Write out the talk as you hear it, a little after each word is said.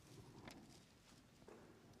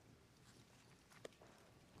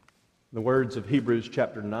In the words of Hebrews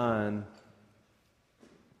chapter 9,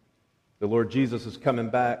 the Lord Jesus is coming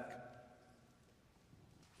back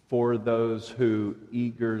for those who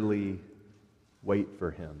eagerly wait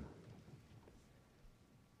for Him.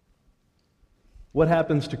 What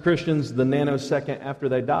happens to Christians the nanosecond after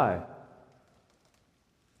they die?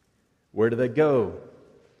 Where do they go?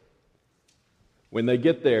 When they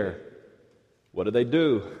get there, what do they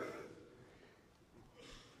do?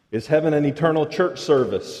 Is heaven an eternal church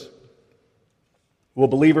service? Will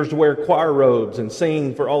believers wear choir robes and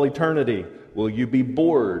sing for all eternity? Will you be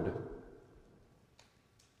bored?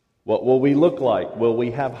 What will we look like? Will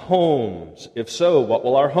we have homes? If so, what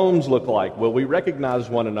will our homes look like? Will we recognize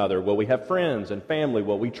one another? Will we have friends and family?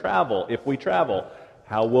 Will we travel? If we travel,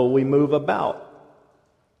 how will we move about?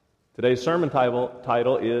 Today's sermon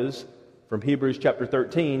title is from Hebrews chapter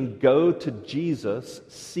 13, Go to Jesus,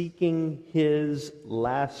 Seeking His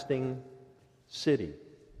Lasting City.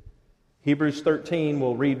 Hebrews 13,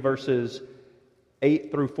 we'll read verses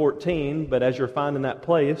 8 through 14, but as you're finding that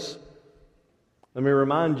place, let me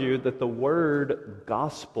remind you that the word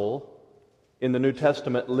gospel in the New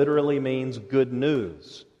Testament literally means good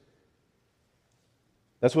news.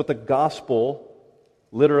 That's what the gospel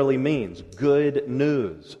literally means, good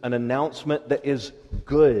news, an announcement that is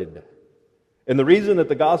good. And the reason that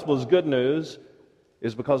the gospel is good news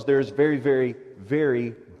is because there's very, very,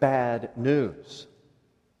 very bad news.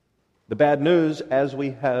 The bad news, as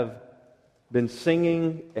we have been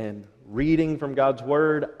singing and reading from God's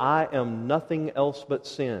Word, I am nothing else but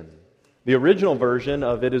sin. The original version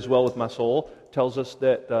of It Is Well With My Soul tells us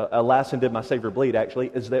that, alas, and did my Savior bleed,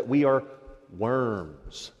 actually, is that we are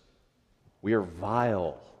worms. We are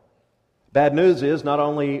vile. Bad news is not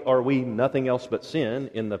only are we nothing else but sin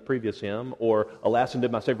in the previous hymn, or alas, and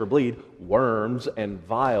did my Savior bleed, worms and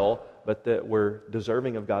vile, but that we're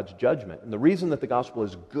deserving of God's judgment. And the reason that the gospel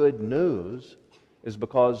is good news is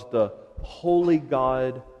because the holy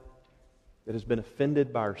God that has been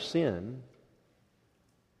offended by our sin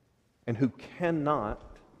and who cannot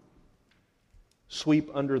sweep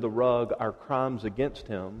under the rug our crimes against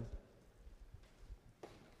Him,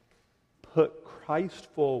 put Christ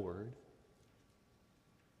forward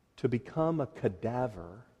to become a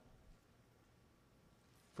cadaver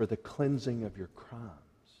for the cleansing of your crimes.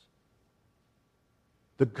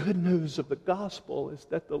 The good news of the gospel is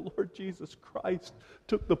that the Lord Jesus Christ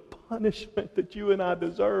took the punishment that you and I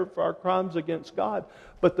deserve for our crimes against God.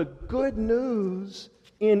 But the good news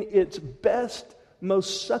in its best,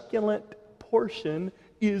 most succulent portion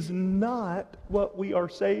is not what we are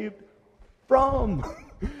saved from.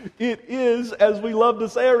 It is, as we love to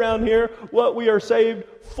say around here, what we are saved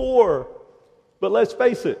for. But let's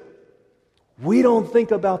face it, we don't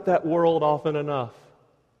think about that world often enough.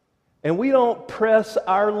 And we don't press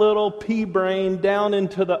our little pea brain down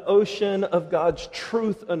into the ocean of God's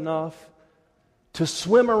truth enough to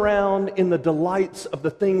swim around in the delights of the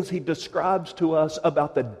things He describes to us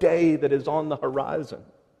about the day that is on the horizon.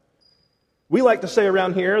 We like to say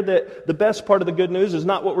around here that the best part of the good news is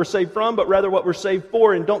not what we're saved from, but rather what we're saved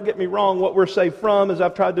for. And don't get me wrong, what we're saved from, as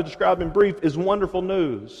I've tried to describe in brief, is wonderful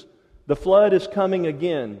news. The flood is coming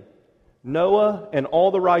again. Noah and all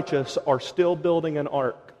the righteous are still building an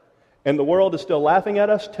ark. And the world is still laughing at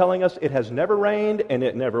us, telling us it has never rained and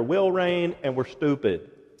it never will rain, and we're stupid.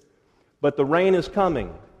 But the rain is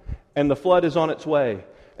coming, and the flood is on its way,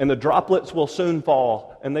 and the droplets will soon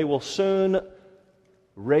fall, and they will soon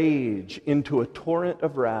rage into a torrent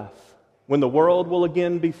of wrath, when the world will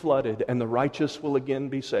again be flooded, and the righteous will again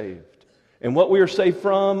be saved. And what we are saved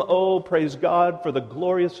from, oh, praise God for the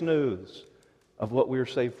glorious news of what we are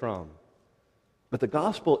saved from. But the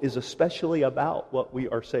gospel is especially about what we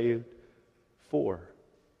are saved for.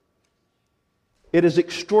 It is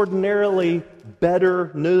extraordinarily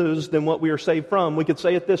better news than what we are saved from. We could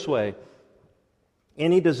say it this way.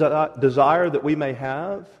 Any desire that we may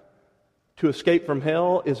have to escape from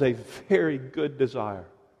hell is a very good desire.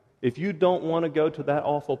 If you don't want to go to that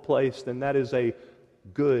awful place, then that is a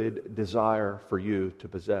good desire for you to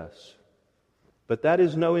possess. But that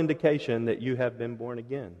is no indication that you have been born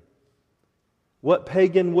again. What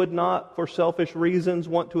pagan would not, for selfish reasons,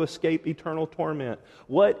 want to escape eternal torment?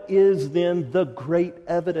 What is then the great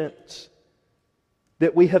evidence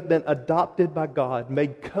that we have been adopted by God,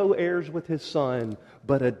 made co-heirs with His Son,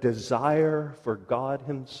 but a desire for God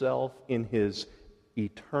Himself in His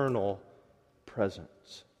eternal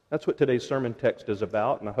presence? That's what today's sermon text is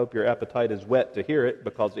about, and I hope your appetite is whet to hear it,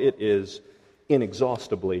 because it is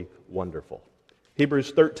inexhaustibly wonderful. Hebrews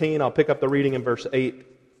 13, I'll pick up the reading in verse 8.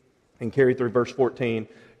 And carry through verse 14.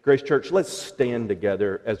 Grace Church, let's stand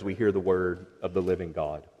together as we hear the word of the living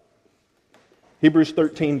God. Hebrews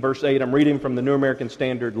 13, verse 8, I'm reading from the New American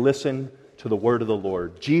Standard. Listen to the word of the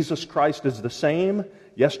Lord. Jesus Christ is the same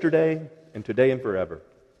yesterday and today and forever.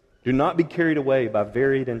 Do not be carried away by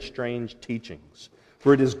varied and strange teachings,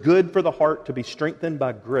 for it is good for the heart to be strengthened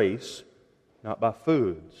by grace, not by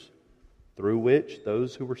foods, through which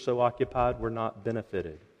those who were so occupied were not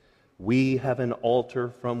benefited. We have an altar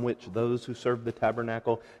from which those who serve the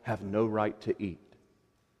tabernacle have no right to eat.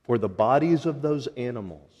 For the bodies of those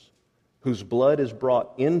animals whose blood is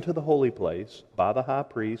brought into the holy place by the high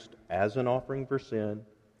priest as an offering for sin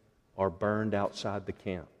are burned outside the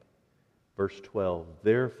camp. Verse 12,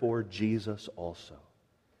 therefore Jesus also,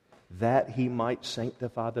 that he might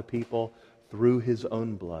sanctify the people through his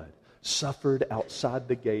own blood, suffered outside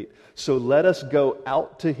the gate. So let us go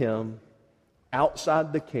out to him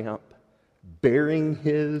outside the camp, bearing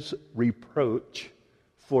his reproach.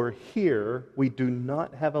 For here we do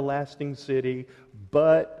not have a lasting city,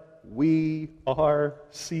 but we are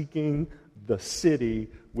seeking the city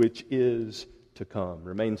which is to come.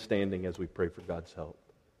 Remain standing as we pray for God's help.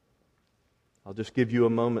 I'll just give you a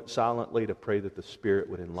moment silently to pray that the Spirit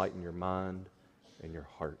would enlighten your mind and your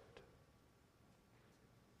heart.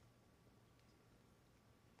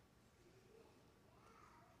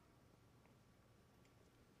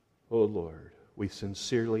 Oh Lord, we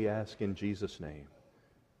sincerely ask in Jesus' name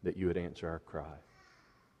that you would answer our cry.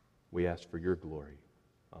 We ask for your glory.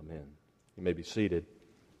 Amen. You may be seated.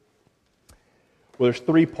 Well, there's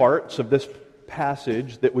three parts of this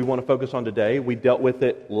passage that we want to focus on today. We dealt with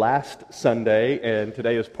it last Sunday, and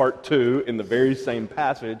today is part 2 in the very same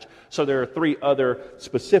passage. So there are 3 other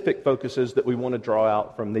specific focuses that we want to draw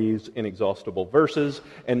out from these inexhaustible verses,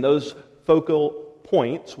 and those focal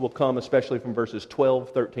points will come especially from verses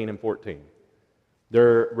 12, 13, and 14.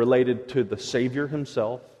 They're related to the Savior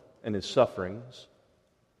himself and his sufferings.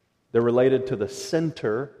 They're related to the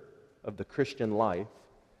center of the Christian life,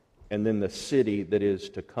 and then the city that is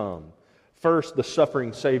to come. First, the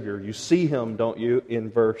suffering Savior. You see him, don't you, in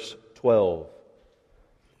verse 12.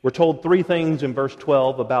 We're told 3 things in verse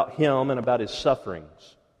 12 about him and about his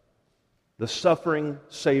sufferings. The suffering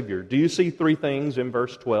Savior. Do you see 3 things in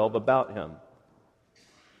verse 12 about him?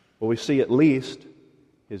 Well, we see at least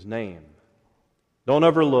his name. Don't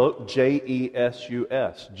overlook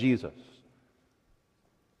J-E-S-U-S, Jesus.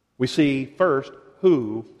 We see first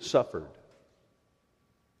who suffered.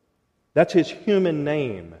 That's his human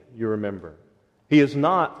name, you remember. He has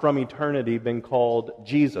not from eternity been called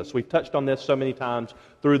Jesus. We've touched on this so many times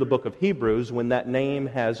through the book of Hebrews when that name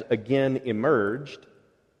has again emerged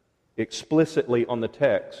explicitly on the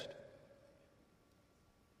text.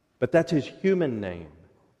 But that's his human name.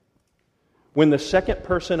 When the second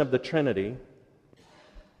person of the Trinity,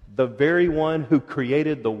 the very one who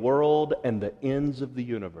created the world and the ends of the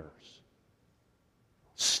universe,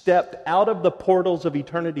 stepped out of the portals of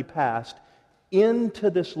eternity past into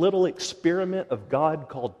this little experiment of God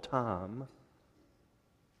called time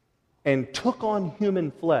and took on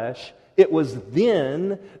human flesh, it was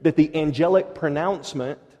then that the angelic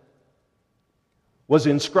pronouncement was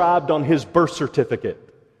inscribed on his birth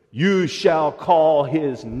certificate. You shall call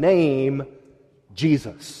his name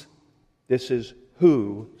Jesus. This is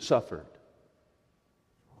who suffered.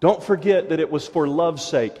 Don't forget that it was for love's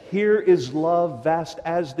sake. Here is love vast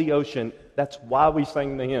as the ocean. That's why we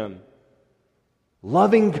sang the hymn.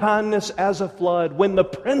 Loving kindness as a flood, when the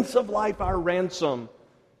Prince of Life, our ransom,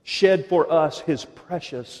 shed for us his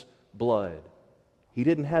precious blood. He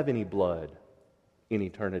didn't have any blood in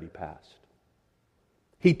eternity past.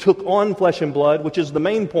 He took on flesh and blood, which is the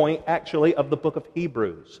main point, actually, of the book of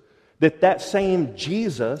Hebrews. That same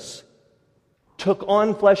Jesus took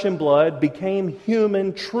on flesh and blood, became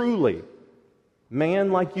human truly,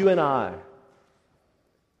 man like you and I.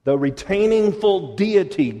 The retaining full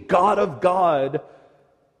deity, God of God,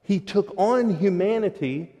 he took on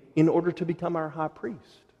humanity in order to become our high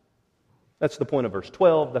priest. That's the point of verse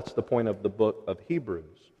 12. That's the point of the book of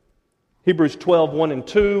Hebrews. Hebrews 12, 1 and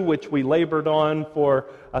 2, which we labored on for,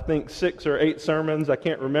 I think, 6 or 8 sermons. I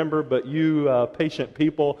can't remember, but you patient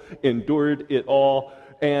people endured it all.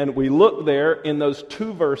 And we look there in those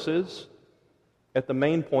 2 verses at the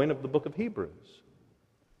main point of the book of Hebrews.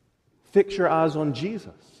 Fix your eyes on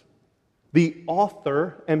Jesus, the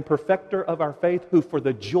author and perfecter of our faith, who for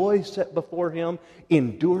the joy set before him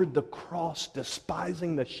endured the cross,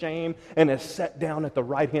 despising the shame, and is set down at the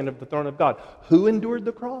right hand of the throne of God. Who endured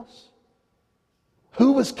the cross?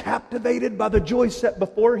 Who was captivated by the joy set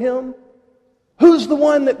before him? Who's the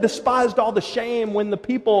one that despised all the shame when the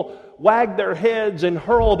people wagged their heads and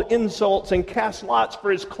hurled insults and cast lots for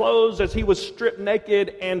his clothes as he was stripped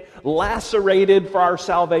naked and lacerated for our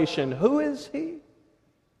salvation? Who is he?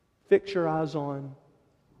 Fix your eyes on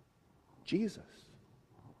Jesus.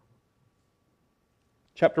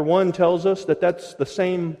 Chapter 1 tells us that that's the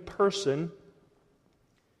same person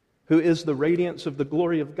who is the radiance of the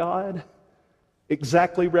glory of God,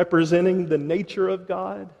 exactly representing the nature of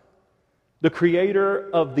God, the creator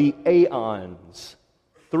of the aeons.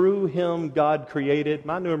 Through him, God created,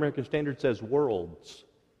 my New American Standard says worlds,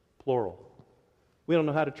 plural. We don't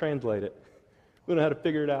know how to translate it. We don't know how to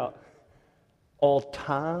figure it out. All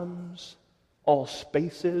times, all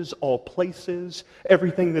spaces, all places,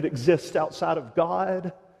 everything that exists outside of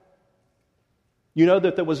God. You know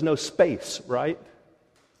that there was no space, right?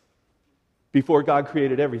 Before God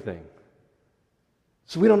created everything.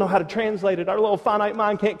 So we don't know how to translate it. Our little finite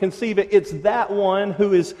mind can't conceive it. It's that one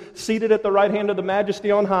who is seated at the right hand of the Majesty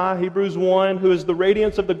on high, Hebrews 1, who is the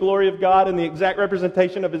radiance of the glory of God and the exact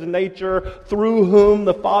representation of His nature, through whom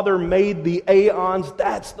the Father made the aeons.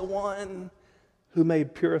 That's the one who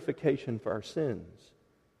made purification for our sins.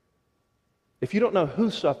 If you don't know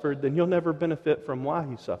who suffered, then you'll never benefit from why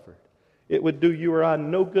He suffered. It would do you or I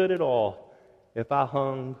no good at all if I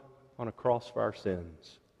hung on a cross for our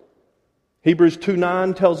sins. Hebrews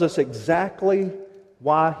 2:9 tells us exactly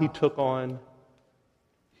why He took on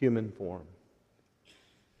human form.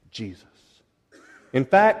 Jesus. In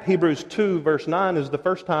fact, Hebrews 2 verse 9 is the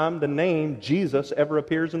first time the name Jesus ever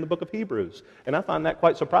appears in the book of Hebrews. And I find that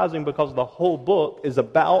quite surprising because the whole book is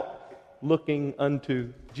about looking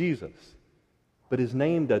unto Jesus. But His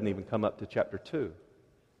name doesn't even come up to chapter 2.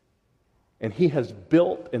 And He has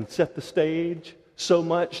built and set the stage so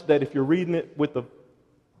much that if you're reading it with the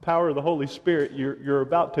power of the Holy Spirit, you're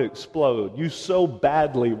about to explode. You so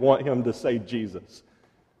badly want Him to say Jesus.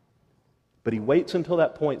 But He waits until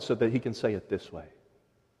that point so that He can say it this way.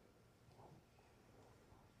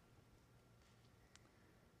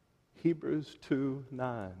 Hebrews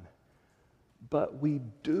 2:9. But we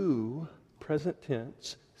do, present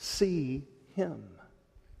tense, see Him,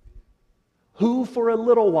 who for a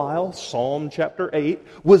little while, Psalm chapter 8,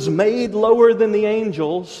 was made lower than the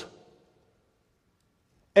angels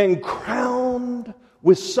and crowned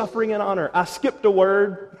with suffering and honor. I skipped a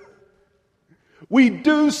word. We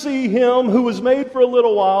do see Him who was made for a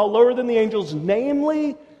little while lower than the angels,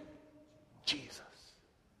 namely Jesus.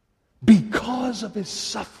 Because of His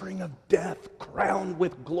suffering of death, crowned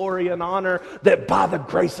with glory and honor, that by the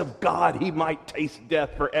grace of God He might taste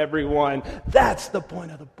death for everyone. That's the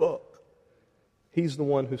point of the book. He's the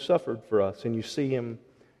one who suffered for us, and you see Him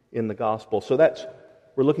in the gospel. So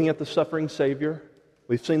we're looking at the suffering Savior.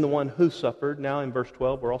 We've seen the one who suffered. Now in verse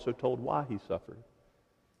 12, we're also told why He suffered.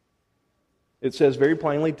 It says very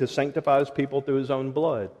plainly, to sanctify His people through His own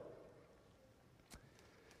blood.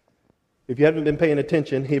 If you haven't been paying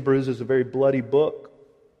attention, Hebrews is a very bloody book.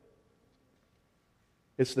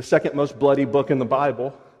 It's the second most bloody book in the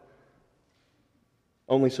Bible,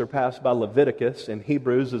 only surpassed by Leviticus. And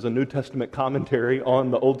Hebrews is a New Testament commentary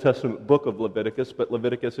on the Old Testament book of Leviticus. But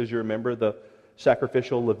Leviticus, as you remember, the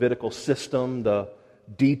sacrificial Levitical system, the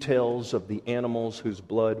details of the animals whose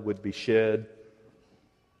blood would be shed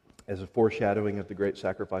as a foreshadowing of the great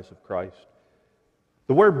sacrifice of Christ.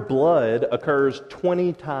 The word blood occurs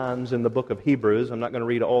 20 times in the book of Hebrews. I'm not going to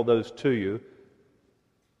read all those to you.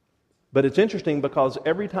 But it's interesting because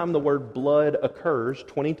every time the word blood occurs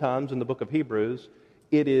 20 times in the book of Hebrews,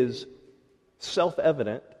 it is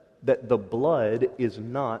self-evident that the blood is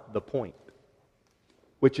not the point,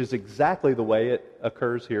 which is exactly the way it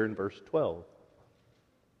occurs here in verse 12.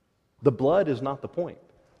 The blood is not the point.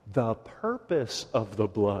 The purpose of the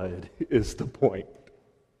blood is the point.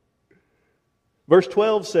 Verse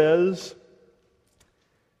 12 says,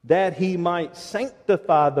 that He might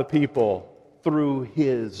sanctify the people through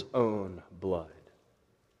His own blood.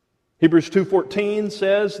 Hebrews 2:14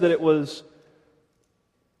 says that it was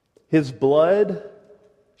His blood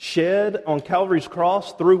shed on Calvary's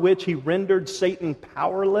cross through which He rendered Satan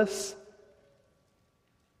powerless,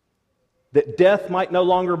 that death might no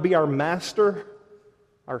longer be our master,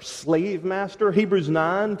 our slave master. Hebrews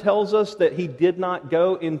 9 tells us that He did not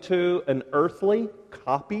go into an earthly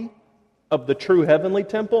copy of the true heavenly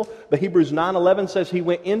temple, but Hebrews 9:11 says He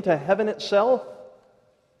went into heaven itself,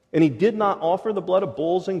 and He did not offer the blood of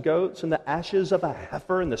bulls and goats and the ashes of a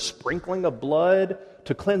heifer and the sprinkling of blood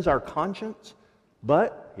to cleanse our conscience.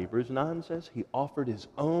 But Hebrews 9 says He offered His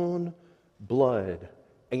own blood.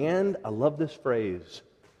 And, I love this phrase,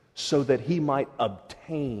 so that He might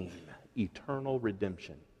obtain eternal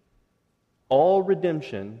redemption. All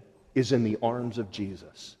redemption is in the arms of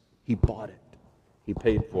Jesus. He bought it. He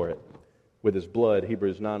paid for it with His blood,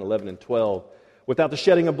 Hebrews 9:11 and 12. Without the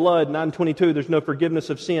shedding of blood, 9:22, there's no forgiveness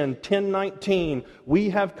of sin. 10:19, we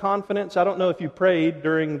have confidence. I don't know if you prayed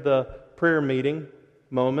during the prayer meeting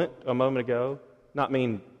a moment ago. Not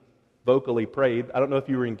mean vocally prayed. I don't know if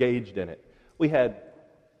you were engaged in it. We had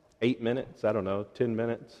 8 minutes, 10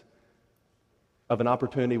 minutes of an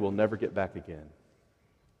opportunity we'll never get back again.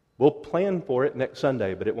 We'll plan for it next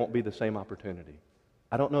Sunday, but it won't be the same opportunity.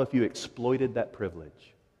 I don't know if you exploited that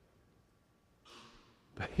privilege.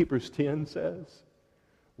 But Hebrews 10 says,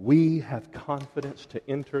 we have confidence to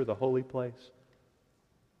enter the holy place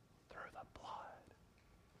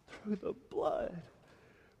through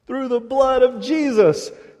the blood of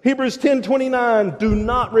Jesus. Hebrews 10:29, do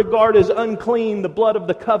not regard as unclean the blood of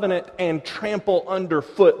the covenant and trample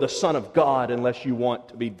underfoot the Son of God unless you want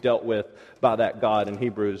to be dealt with by that God. And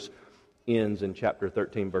Hebrews ends in chapter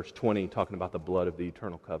 13, verse 20, talking about the blood of the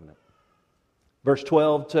eternal covenant. Verse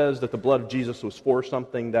 12 says that the blood of Jesus was for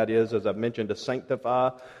something, that is, as I've mentioned, to sanctify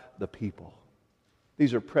the people.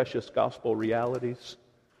 These are precious gospel realities.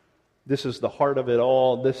 This is the heart of it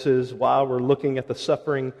all. This is why we're looking at the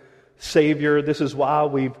suffering Savior. This is why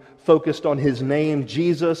we've focused on His name,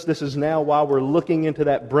 Jesus. This is now why we're looking into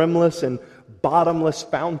that brimless and bottomless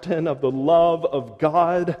fountain of the love of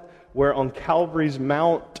God, where on Calvary's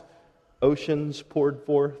Mount, oceans poured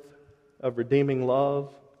forth of redeeming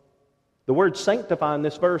love. The word sanctify in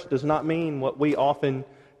this verse does not mean what we often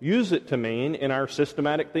use it to mean in our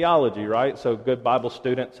systematic theology, right? So good Bible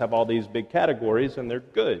students have all these big categories, and they're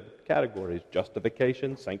good categories.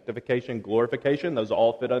 Justification, sanctification, glorification, those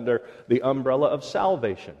all fit under the umbrella of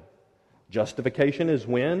salvation. Justification is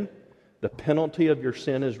when the penalty of your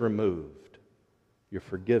sin is removed. You're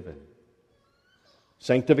forgiven.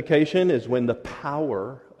 Sanctification is when the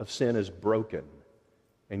power of sin is broken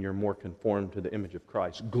and you're more conformed to the image of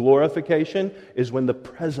Christ. Glorification is when the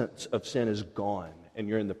presence of sin is gone and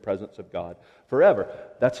you're in the presence of God forever.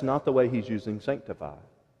 That's not the way he's using sanctify.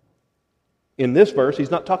 In this verse,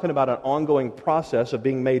 he's not talking about an ongoing process of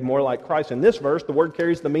being made more like Christ. In this verse, the word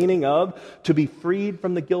carries the meaning of to be freed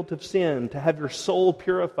from the guilt of sin, to have your soul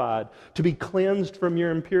purified, to be cleansed from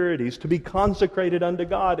your impurities, to be consecrated unto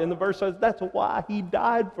God. And the verse says that's why he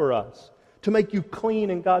died for us, to make you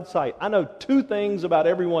clean in God's sight. I know two things about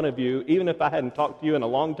every one of you, even if I hadn't talked to you in a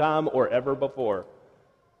long time or ever before.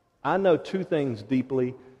 I know two things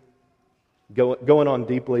deeply, going on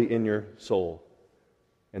deeply in your soul.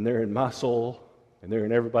 And they're in my soul, and they're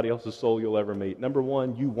in everybody else's soul you'll ever meet. Number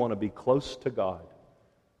one, you want to be close to God.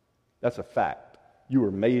 That's a fact. You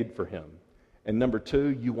were made for Him. And number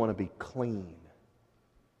two, you want to be clean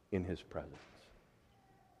in His presence.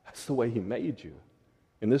 That's the way He made you.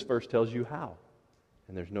 And this verse tells you how.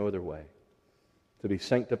 And there's no other way. To be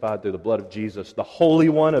sanctified through the blood of Jesus. The Holy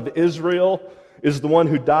One of Israel is the one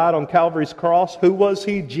who died on Calvary's cross. Who was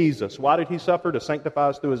He? Jesus. Why did He suffer? To sanctify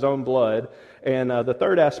us through His own blood. And the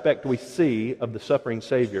third aspect we see of the suffering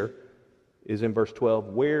Savior is in verse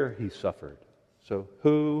 12, where He suffered. So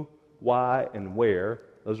who, why, and where,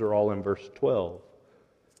 those are all in verse 12.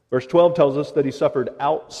 Verse 12 tells us that He suffered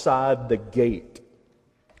outside the gate.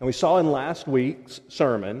 And we saw in last week's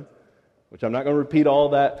sermon, which I'm not going to repeat all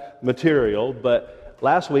that material, but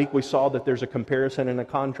last week we saw that there's a comparison and a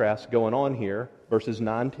contrast going on here. Verses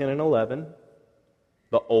 9, 10, and 11,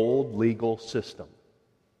 the old legal system.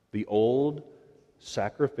 The old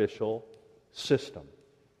sacrificial system.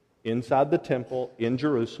 Inside the temple in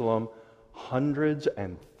Jerusalem, hundreds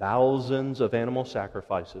and thousands of animal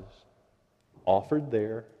sacrifices offered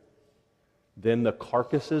there. Then the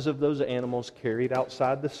carcasses of those animals carried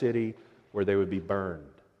outside the city where they would be burned.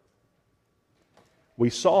 We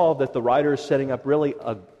saw that the writer is setting up really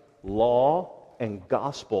a law and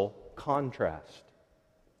gospel contrast.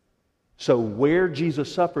 So where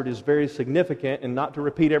Jesus suffered is very significant, and not to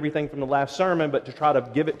repeat everything from the last sermon, but to try to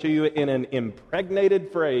give it to you in an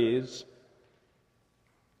impregnated phrase.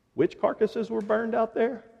 Which carcasses were burned out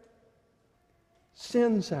there?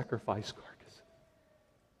 Sin sacrifice carcasses.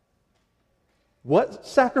 What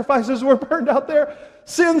sacrifices were burned out there?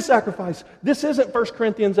 Sin sacrifice. This isn't 1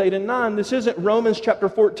 Corinthians 8 and 9. This isn't Romans chapter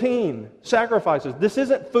 14. Sacrifices. This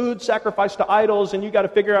isn't food sacrificed to idols and you got to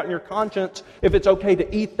figure out in your conscience if it's okay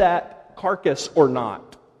to eat that carcass or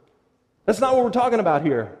not. That's not what we're talking about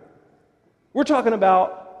here. We're talking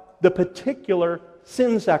about the particular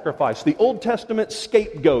sin sacrifice, the Old Testament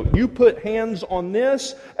scapegoat. You put hands on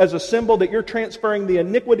this as a symbol that you're transferring the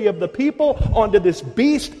iniquity of the people onto this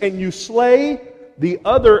beast, and you slay the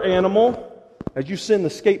other animal. As you send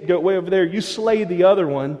the scapegoat way over there, you slay the other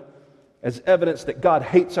one as evidence that God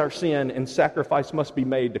hates our sin and sacrifice must be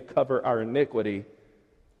made to cover our iniquity.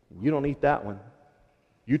 You don't eat that one.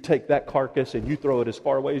 You take that carcass and you throw it as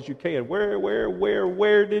far away as you can.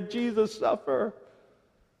 Where did Jesus suffer?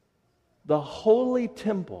 The holy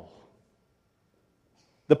temple.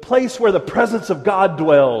 The place where the presence of God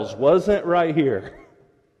dwells wasn't right here.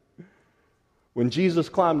 When Jesus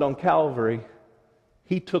climbed on Calvary,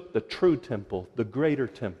 He took the true temple, the greater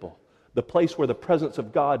temple, the place where the presence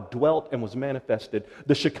of God dwelt and was manifested,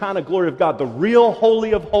 the Shekinah glory of God, the real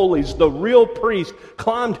Holy of Holies, the real priest,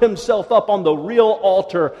 climbed Himself up on the real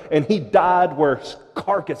altar, and He died where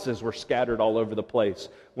carcasses were scattered all over the place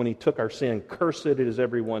when He took our sin. Cursed is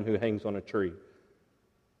everyone who hangs on a tree.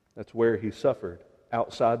 That's where He suffered,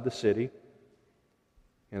 outside the city.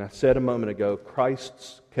 And I said a moment ago,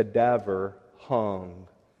 Christ's cadaver hung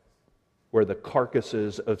where the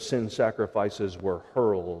carcasses of sin sacrifices were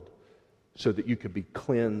hurled so that you could be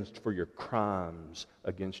cleansed for your crimes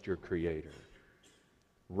against your Creator.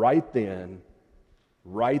 Right then,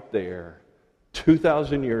 right there,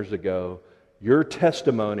 2,000 years ago, your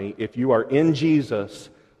testimony, if you are in Jesus,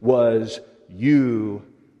 was you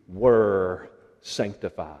were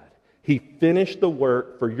sanctified. He finished the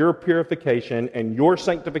work for your purification and your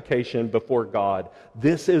sanctification before God.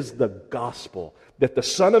 This is the gospel, that the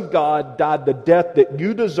Son of God died the death that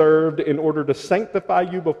you deserved in order to sanctify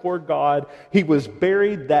you before God. He was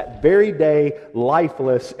buried that very day,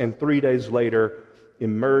 lifeless, and 3 days later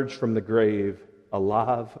emerged from the grave,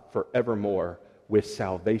 alive forevermore, with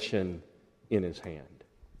salvation in His hand.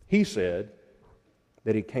 He said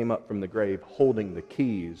that He came up from the grave holding the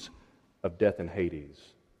keys of death and Hades.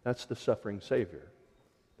 That's the suffering Savior.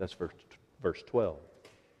 That's verse 12.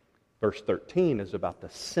 Verse 13 is about the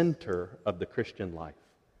center of the Christian life.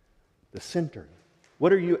 The center.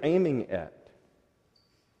 What are you aiming at?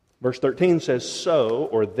 Verse 13 says, so,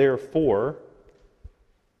 or therefore,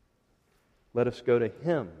 let us go to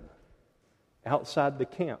Him outside the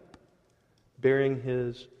camp, bearing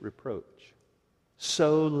His reproach.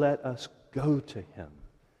 So let us go to Him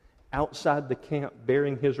outside the camp,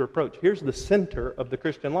 bearing His reproach. Here's the center of the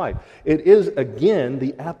Christian life. It is, again,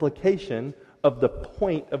 the application of the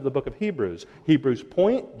point of the book of Hebrews. Hebrews'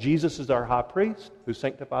 point, Jesus is our high priest who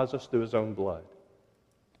sanctifies us through His own blood.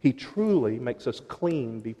 He truly makes us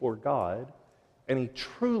clean before God, and He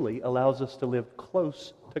truly allows us to live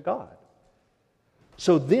close to God.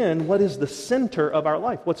 So then, what is the center of our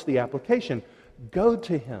life? What's the application? Go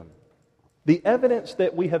to Him. The evidence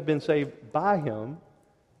that we have been saved by Him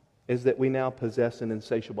is that we now possess an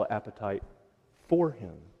insatiable appetite for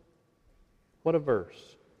Him. What a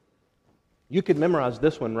verse. You could memorize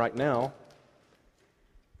this one right now.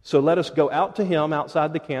 So let us go out to Him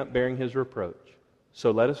outside the camp bearing His reproach.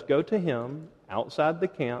 So let us go to Him outside the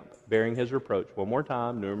camp bearing His reproach. One more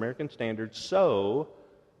time, New American Standard. So,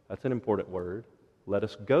 that's an important word. Let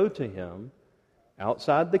us go to Him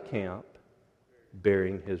outside the camp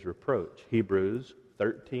bearing His reproach. Hebrews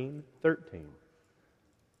 13:13.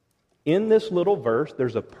 In this little verse,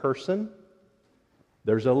 there's a person,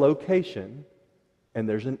 there's a location, and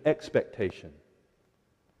there's an expectation.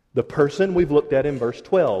 The person we've looked at in verse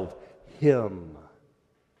 12, Him.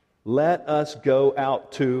 Let us go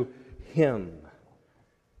out to Him.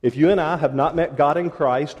 If you and I have not met God in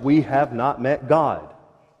Christ, we have not met God.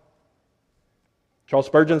 Charles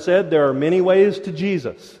Spurgeon said, there are many ways to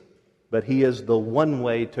Jesus, but He is the one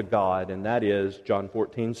way to God, and that is John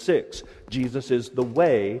 14:6. Jesus is the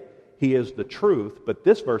way, He is the truth, but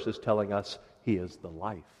this verse is telling us He is the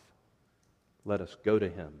life. Let us go to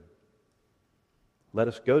Him. Let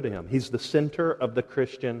us go to Him. He's the center of the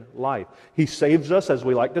Christian life. He saves us, as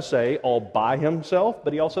we like to say, all by Himself,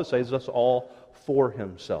 but He also saves us all for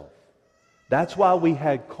Himself. That's why we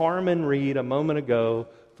had Carmen read a moment ago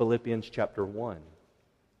Philippians chapter 1.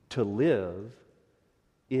 To live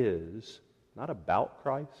is not about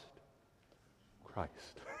Christ.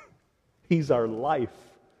 He's our life.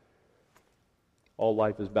 All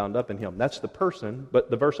life is bound up in Him. That's the person,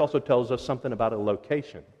 but the verse also tells us something about a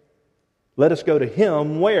location. Let us go to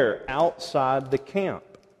Him where? Outside the camp.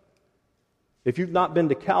 If you've not been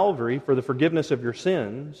to Calvary for the forgiveness of your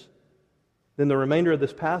sins, then the remainder of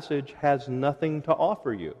this passage has nothing to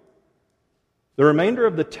offer you. The remainder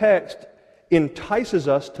of the text entices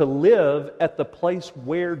us to live at the place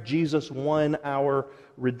where Jesus won our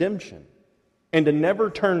redemption, and to never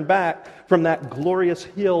turn back from that glorious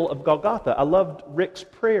hill of Golgotha. I loved Rick's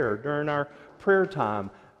prayer during our prayer time.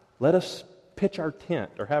 Let us pitch our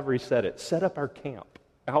tent, or however he said it, set up our camp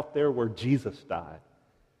out there where Jesus died.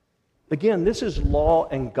 Again, this is law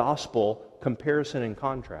and gospel comparison and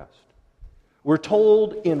contrast. We're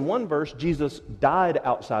told in one verse Jesus died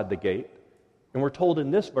outside the gate, and we're told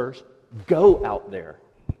in this verse, go out there.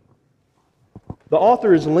 The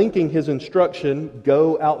author is linking his instruction,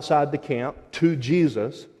 go outside the camp, to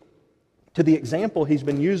Jesus, to the example he's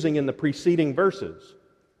been using in the preceding verses.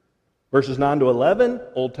 Verses 9 to 11,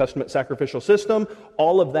 Old Testament sacrificial system,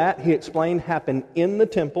 all of that, he explained, happened in the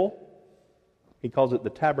temple. He calls it the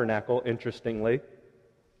tabernacle, interestingly.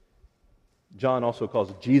 John also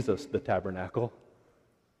calls Jesus the tabernacle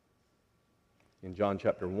in John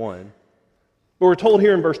chapter 1. But we're told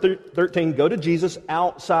here in verse 13, go to Jesus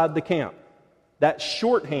outside the camp. That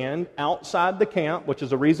shorthand, outside the camp, which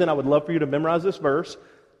is a reason I would love for you to memorize this verse,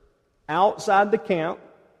 outside the camp,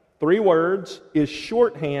 3 words, is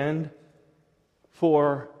shorthand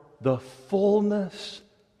for the fullness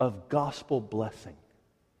of gospel blessing.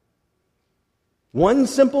 One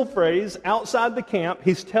simple phrase, outside the camp,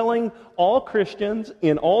 he's telling all Christians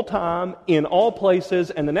in all time, in all places,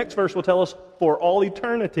 and the next verse will tell us for all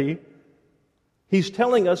eternity, he's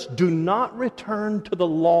telling us, do not return to the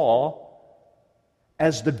law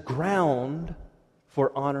as the ground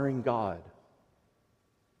for honoring God.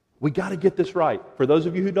 We got to get this right. For those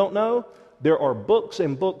of you who don't know, there are books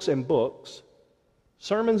and books and books,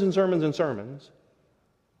 sermons and sermons and sermons,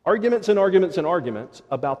 arguments and arguments and arguments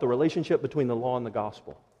about the relationship between the law and the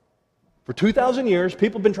gospel. For 2,000 years,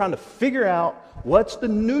 people have been trying to figure out what's the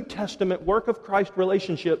New Testament work of Christ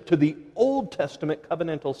relationship to the Old Testament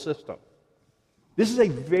covenantal system. This is a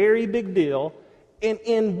very big deal, and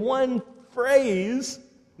in one phrase,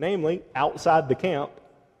 namely, outside the camp,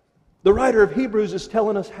 the writer of Hebrews is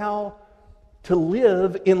telling us how to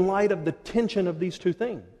live in light of the tension of these two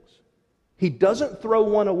things. He doesn't throw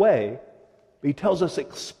one away, but he tells us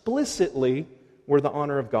explicitly where the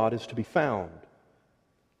honor of God is to be found.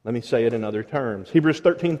 Let me say it in other terms. Hebrews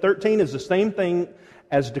 13:13 is the same thing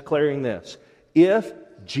as declaring this. If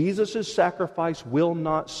Jesus' sacrifice will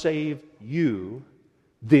not save you,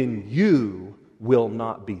 then you will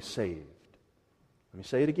not be saved. Let me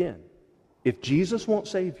say it again. If Jesus won't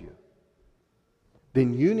save you,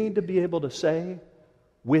 then you need to be able to say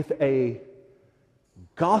with a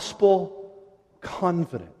gospel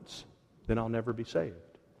confidence, then I'll never be saved.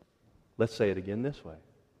 Let's say it again this way.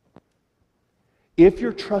 If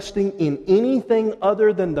you're trusting in anything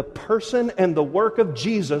other than the person and the work of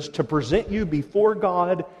Jesus to present you before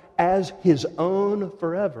God as His own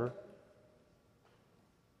forever,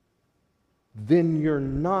 then you're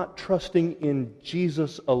not trusting in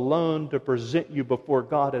Jesus alone to present you before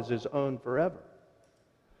God as His own forever.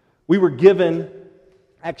 We were given,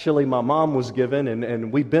 actually my mom was given,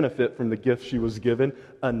 and we benefit from the gift she was given,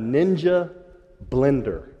 a Ninja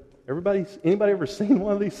blender. Anybody ever seen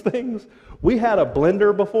one of these things? We had a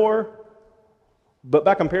blender before, but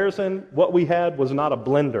by comparison, what we had was not a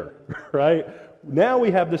blender, right? Now we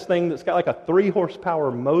have this thing that's got like a 3-horsepower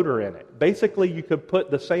motor in it. Basically, you could put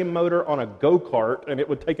the same motor on a go-kart and it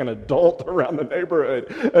would take an adult around the neighborhood.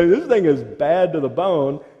 I mean, this thing is bad to the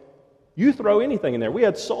bone. You throw anything in there. We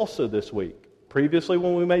had salsa this week. Previously,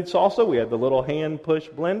 when we made salsa, we had the little hand-push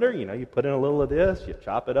blender. You know, you put in a little of this, you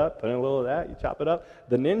chop it up, put in a little of that, you chop it up.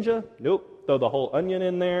 The Ninja, nope, throw the whole onion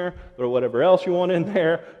in there, throw whatever else you want in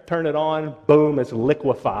there, turn it on, boom, it's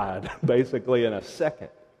liquefied, basically in a second.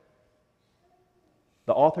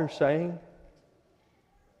 The author's saying,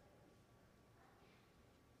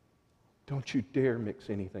 don't you dare mix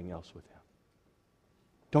anything else with Him.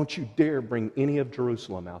 Don't you dare bring any of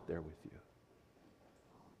Jerusalem out there with you.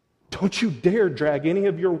 Don't you dare drag any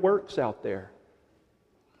of your works out there.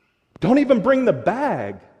 Don't even bring the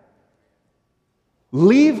bag.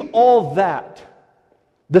 Leave all that.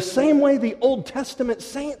 The same way the Old Testament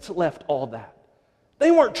saints left all that. They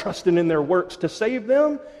weren't trusting in their works to save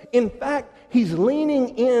them. In fact, he's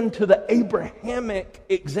leaning into the Abrahamic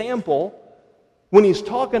example when he's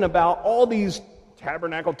talking about all these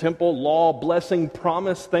tabernacle, temple, law, blessing,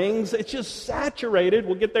 promise things. It's just saturated,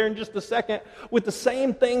 we'll get there in just a second, with the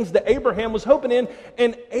same things that Abraham was hoping in.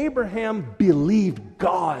 And Abraham believed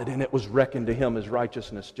God, and it was reckoned to him as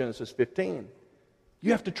righteousness, Genesis 15.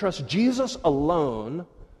 You have to trust Jesus alone.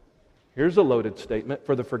 Here's a loaded statement.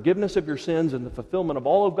 For the forgiveness of your sins and the fulfillment of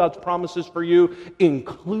all of God's promises for you,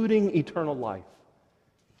 including eternal life.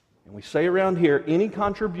 And we say around here, any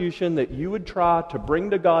contribution that you would try to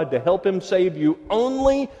bring to God to help Him save you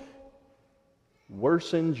only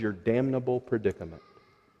worsens your damnable predicament.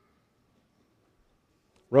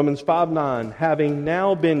 Romans 5:9, having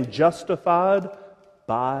now been justified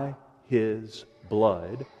by His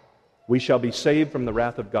blood, we shall be saved from the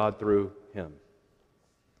wrath of God through Him.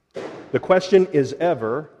 The question is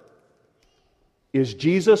ever, is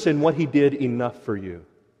Jesus and what He did enough for you?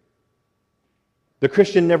 The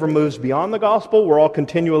Christian never moves beyond the gospel. We're all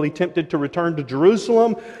continually tempted to return to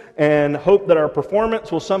Jerusalem and hope that our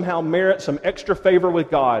performance will somehow merit some extra favor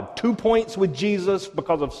with God. 2 points with Jesus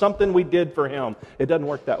because of something we did for Him. It doesn't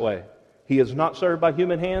work that way. He is not served by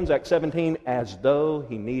human hands, Acts 17, as though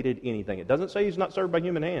He needed anything. It doesn't say He's not served by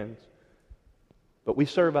human hands. But we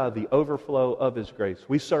serve out of the overflow of His grace.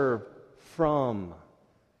 We serve from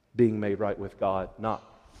being made right with God, not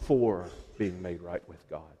for being made right with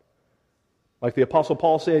God. Like the Apostle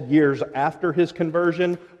Paul said years after his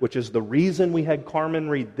conversion, which is the reason we had Carmen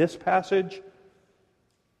read this passage,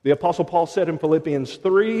 the Apostle Paul said in Philippians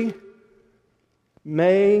 3,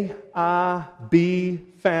 "May I be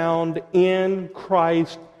found in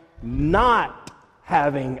Christ, not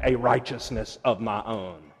having a righteousness of my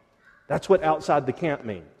own." That's what outside the camp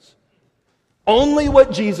means. Only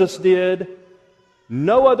what Jesus did,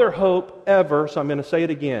 no other hope ever. So I'm going to say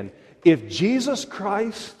it again. If Jesus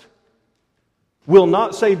Christ will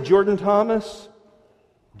not save Jordan Thomas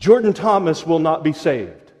will not be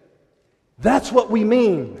saved. That's what we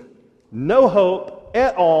mean. No hope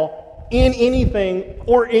at all in anything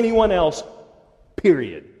or anyone else,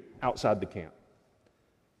 period, outside the camp.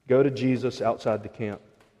 Go to Jesus outside the camp.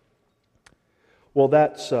 Well,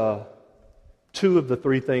 that's 2 of the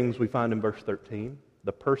 3 things we find in verse 13.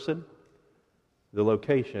 The person, the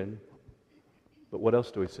location, but what else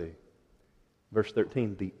do we see? Verse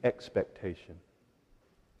 13, the expectation.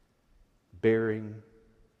 Bearing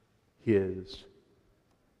His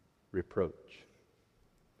reproach.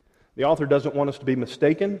 The author doesn't want us to be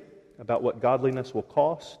mistaken about what godliness will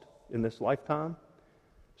cost in this lifetime,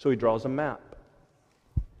 so he draws a map.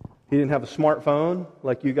 He didn't have a smartphone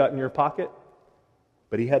like you got in your pocket,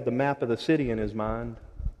 but he had the map of the city in his mind,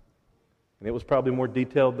 and it was probably more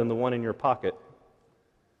detailed than the one in your pocket.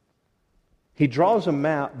 He draws a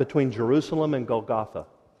map between Jerusalem and Golgotha.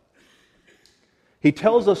 He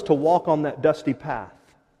tells us to walk on that dusty path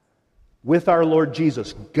with our Lord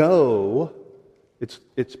Jesus. Go,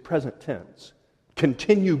 it's present tense.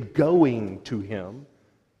 Continue going to Him.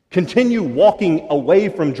 Continue walking away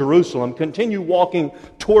from Jerusalem. Continue walking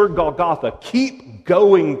toward Golgotha. Keep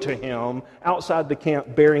going to Him outside the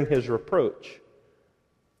camp, bearing His reproach.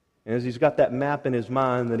 And as he's got that map in his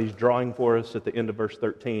mind that he's drawing for us at the end of verse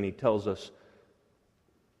 13, he tells us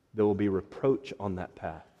there will be reproach on that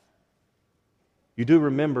path. You do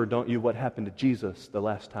remember, don't you, what happened to Jesus the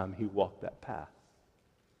last time He walked that path?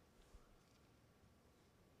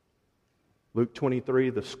 Luke 23,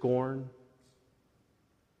 the scorn.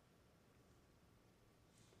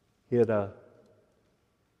 He had a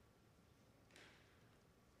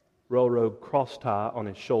railroad cross tie on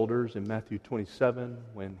his shoulders in Matthew 27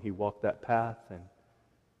 when he walked that path, and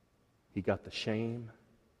he got the shame.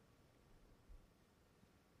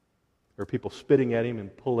 There were people spitting at him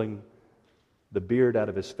and pulling the beard out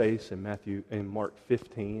of his face in Mark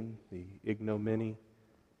 15, the ignominy.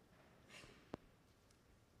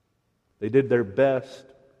 They did their best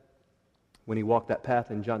when he walked that path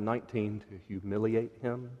in John 19 to humiliate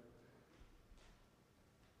him.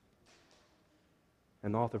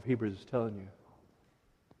 And the author of Hebrews is telling you,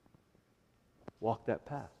 walk that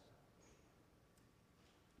path.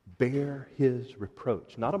 Bear His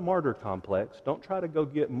reproach. Not a martyr complex. Don't try to go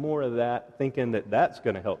get more of that thinking that that's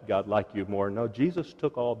going to help God like you more. No, Jesus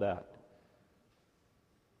took all that.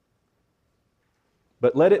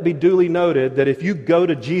 But let it be duly noted that if you go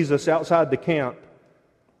to Jesus outside the camp,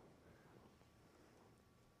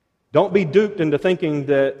 don't be duped into thinking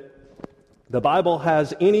that the Bible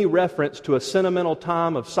has any reference to a sentimental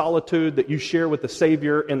time of solitude that you share with the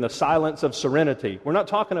Savior in the silence of serenity. We're not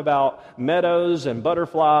talking about meadows and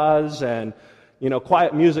butterflies and,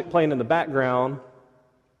 quiet music playing in the background.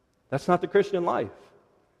 That's not the Christian life.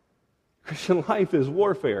 Christian life is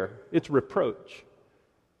warfare. It's reproach.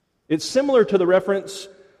 It's similar to the reference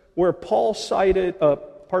where Paul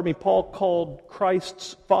called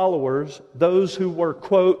Christ's followers those who were,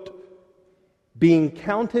 quote, being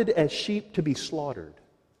counted as sheep to be slaughtered,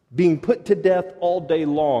 being put to death all day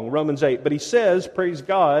long, Romans 8. But he says, praise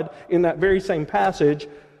God, in that very same passage,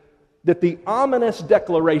 that the ominous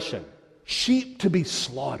declaration, sheep to be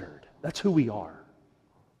slaughtered, that's who we are.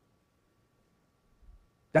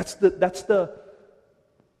 That's the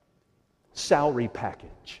salary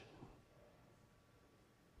package.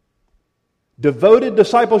 Devoted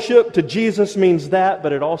discipleship to Jesus means that,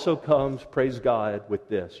 but it also comes, praise God, with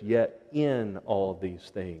this. Yet in all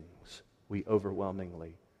these things, we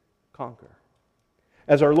overwhelmingly conquer.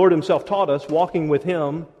 As our Lord Himself taught us, walking with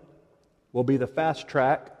Him will be the fast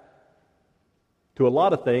track to a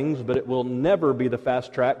lot of things, but it will never be the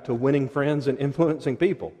fast track to winning friends and influencing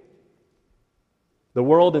people. The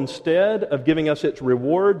world, instead of giving us its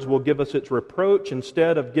rewards, will give us its reproach.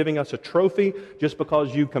 Instead of giving us a trophy just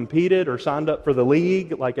because you competed or signed up for the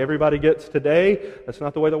league like everybody gets today, that's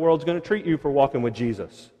not the way the world's going to treat you for walking with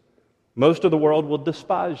Jesus. Most of the world will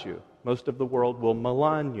despise you. Most of the world will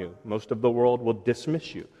malign you. Most of the world will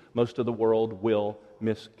dismiss you. Most of the world will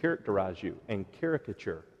mischaracterize you and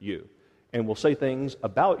caricature you, and will say things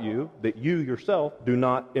about you that you yourself do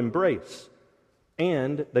not embrace.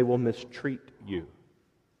 And they will mistreat you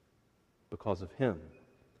because of Him.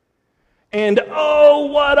 And oh,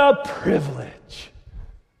 what a privilege.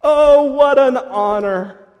 Oh, what an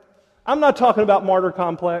honor. I'm not talking about martyr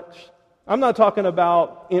complex. I'm not talking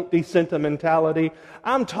about empty sentimentality.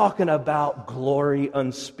 I'm talking about glory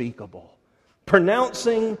unspeakable.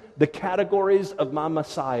 Pronouncing the categories of my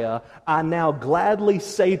Messiah, I now gladly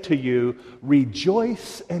say to you,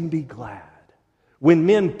 rejoice and be glad. When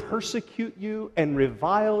men persecute you and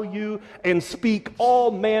revile you and speak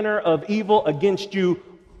all manner of evil against you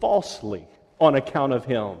falsely on account of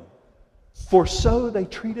Him. For so they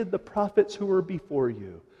treated the prophets who were before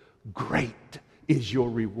you. Great is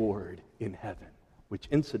your reward in heaven. Which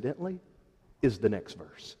incidentally is the next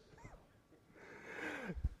verse.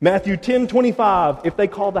 Matthew 10:25, if they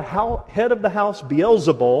call the head of the house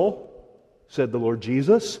Beelzebul, said the Lord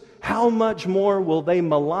Jesus, how much more will they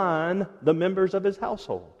malign the members of His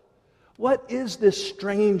household? What is this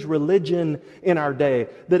strange religion in our day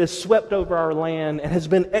that has swept over our land and has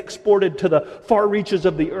been exported to the far reaches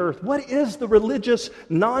of the earth? What is the religious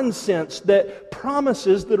nonsense that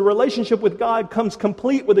promises that a relationship with God comes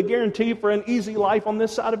complete with a guarantee for an easy life on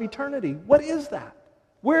this side of eternity? What is that?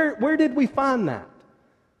 Where did we find that?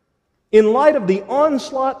 In light of the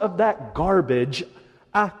onslaught of that garbage,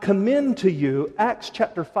 I commend to you Acts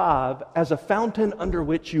chapter 5 as a fountain under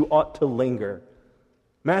which you ought to linger.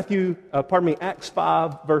 Acts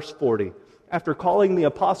 5, verse 40. After calling the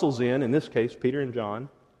apostles in this case, Peter and John,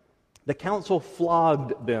 the council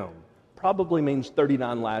flogged them. Probably means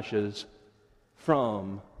 39 lashes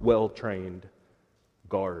from well-trained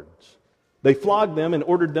guards. They flogged them and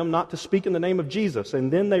ordered them not to speak in the name of Jesus,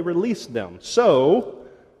 and then they released them. So,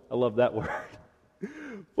 I love that word.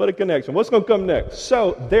 What a connection. What's going to come next?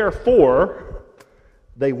 So, therefore,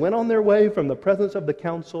 they went on their way from the presence of the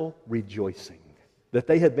council rejoicing that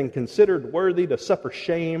they had been considered worthy to suffer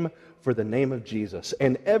shame for the name of Jesus.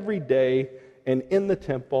 And every day and in the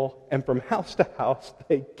temple and from house to house,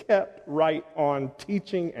 they kept right on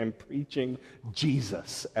teaching and preaching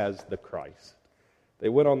Jesus as the Christ. They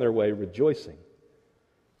went on their way rejoicing.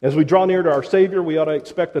 As we draw near to our Savior, we ought to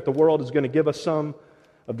expect that the world is going to give us some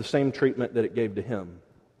of the same treatment that it gave to Him.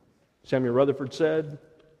 Samuel Rutherford said,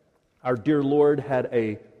 our dear Lord had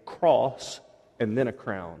a cross and then a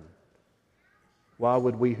crown. Why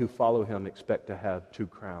would we who follow Him expect to have two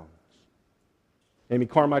crowns? Amy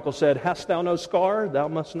Carmichael said, hast thou no scar? Thou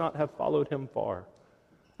must not have followed Him far.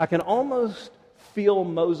 I can almost feel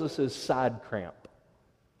Moses' side cramp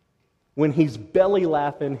when he's belly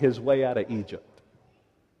laughing his way out of Egypt.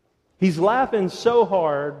 He's laughing so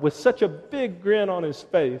hard with such a big grin on his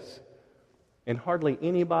face, and hardly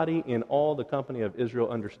anybody in all the company of Israel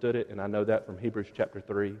understood it, and I know that from Hebrews chapter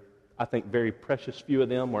 3. I think very precious few of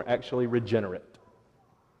them were actually regenerate.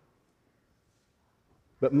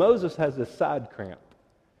 But Moses has this side cramp,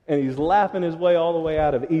 and he's laughing his way all the way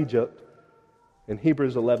out of Egypt, and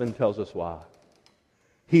Hebrews 11 tells us why.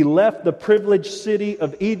 He left the privileged city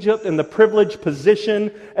of Egypt and the privileged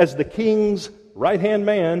position as the king's right-hand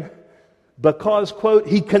man because, quote,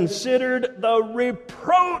 he considered the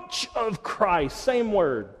reproach of Christ, same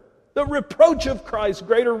word, the reproach of Christ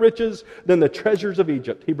greater riches than the treasures of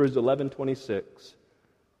Egypt, Hebrews 11:26.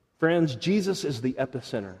 Friends, Jesus is the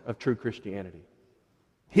epicenter of true Christianity.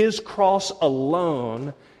 His cross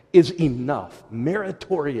alone is enough,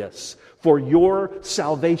 meritorious for your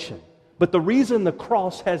salvation. But the reason the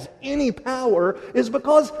cross has any power is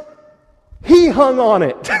because He hung on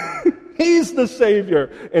it. He's the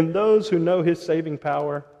Savior. And those who know His saving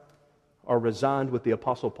power are resigned with the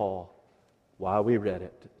Apostle Paul, while we read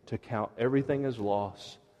it, to count everything as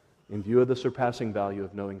loss in view of the surpassing value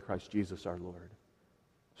of knowing Christ Jesus our Lord.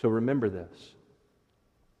 So remember this.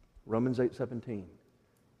 Romans 8:17.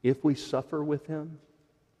 If we suffer with Him,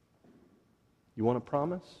 you want a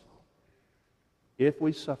promise? If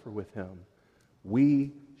we suffer with Him,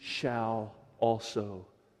 we shall also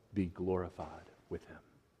be glorified with Him.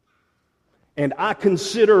 And I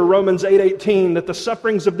consider Romans 8:18 that the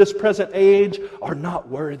sufferings of this present age are not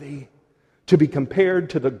worthy to be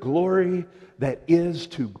compared to the glory that is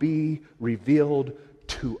to be revealed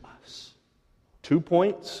to us. 2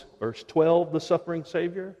 points. Verse 12, the suffering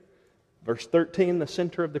Savior. Verse 13, the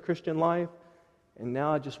center of the Christian life. And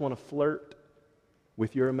now I just want to flirt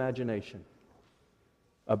with your imagination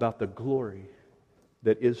about the glory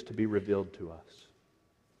that is to be revealed to us.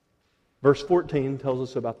 Verse 14 tells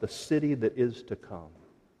us about the city that is to come.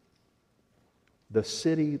 The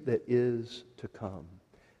city that is to come.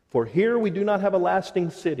 For here we do not have a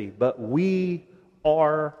lasting city, but we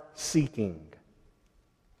are seeking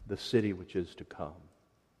the city which is to come.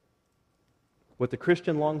 What the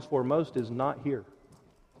Christian longs for most is not here.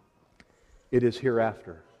 It is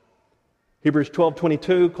hereafter. Hebrews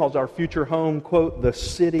 12:22 calls our future home, quote, the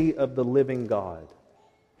city of the living God.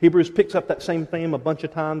 Hebrews picks up that same theme a bunch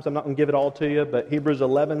of times. I'm not going to give it all to you, but Hebrews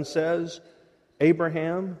 11 says,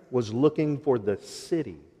 Abraham was looking for the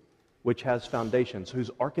city which has foundations, whose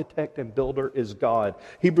architect and builder is God.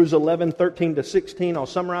 Hebrews 11:13-16, I'll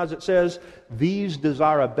summarize, it says, these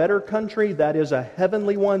desire a better country, that is a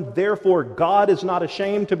heavenly one. Therefore, God is not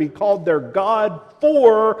ashamed to be called their God,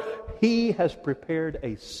 for He has prepared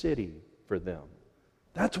a city for them.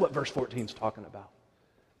 That's what verse 14 is talking about.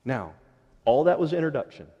 Now, all that was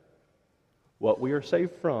introduction. What we are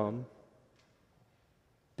saved from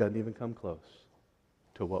doesn't even come close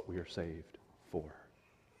to what we are saved for.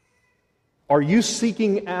 Are you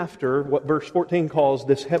seeking after what verse 14 calls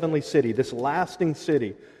this heavenly city, this lasting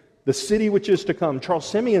city, the city which is to come? Charles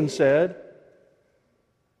Simeon said,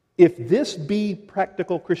 if this be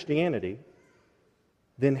practical Christianity,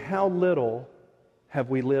 then how little have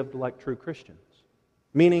we lived like true Christians?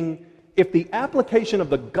 Meaning, if the application of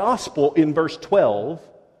the gospel in verse 12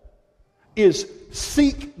 is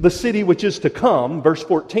seek the city which is to come, verse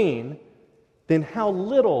 14, then how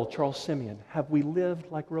little, Charles Simeon, have we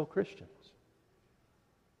lived like real Christians?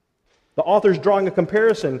 The author's drawing a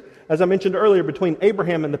comparison, as I mentioned earlier, between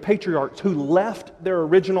Abraham and the patriarchs who left their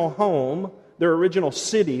original home, their original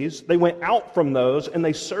cities. They went out from those and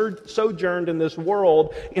they sojourned in this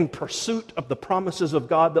world in pursuit of the promises of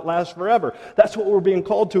God that last forever. That's what we're being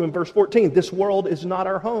called to in verse 14. This world is not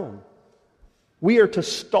our home. We are to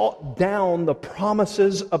stalk down the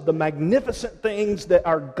promises of the magnificent things that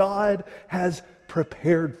our God has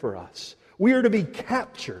prepared for us. We are to be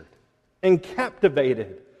captured and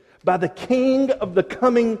captivated by the King of the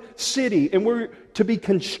coming city, and we're to be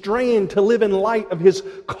constrained to live in light of His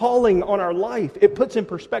calling on our life. It puts in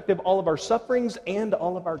perspective all of our sufferings and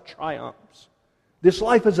all of our triumphs. This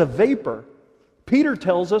life is a vapor. Peter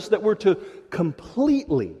tells us that we're to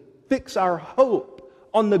completely fix our hope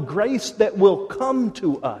on the grace that will come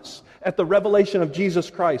to us at the revelation of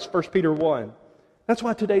Jesus Christ, 1 Peter 1. That's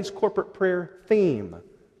why today's corporate prayer theme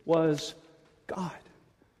was God.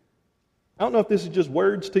 I don't know if this is just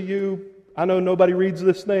words to you. I know nobody reads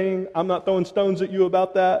this thing. I'm not throwing stones at you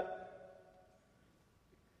about that.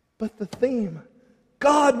 But the theme,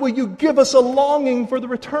 God, will you give us a longing for the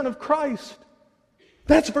return of Christ?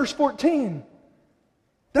 That's verse 14.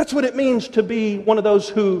 That's what it means to be one of those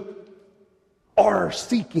who are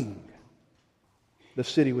seeking the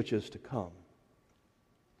city which is to come.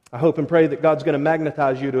 I hope and pray that God's going to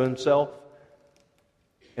magnetize you to Himself.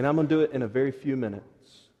 And I'm going to do it in a very few minutes.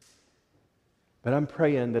 But I'm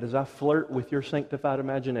praying that as I flirt with your sanctified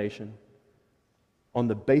imagination on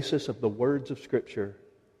the basis of the words of Scripture,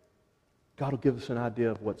 God will give us an idea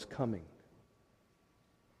of what's coming.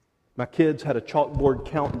 My kids had a chalkboard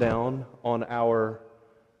countdown on our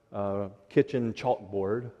kitchen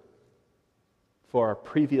chalkboard for our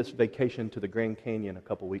previous vacation to the Grand Canyon a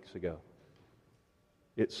couple weeks ago.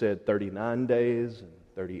 It said 39 days and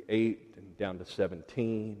 38 and down to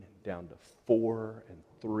 17 and down to 4 and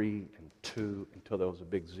 3 and 2 until there was a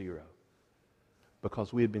big 0.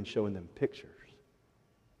 Because we had been showing them pictures.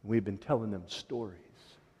 And we had been telling them stories.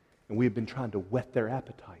 And we had been trying to whet their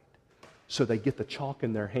appetite. So they get the chalk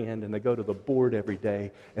in their hand and they go to the board every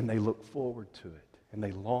day and they look forward to it. And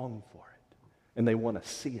they long for it. And they want to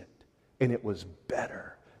see it. And it was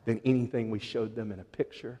better than anything we showed them in a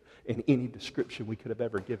picture and any description we could have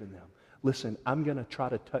ever given them. Listen, I'm going to try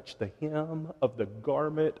to touch the hem of the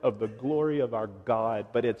garment of the glory of our God,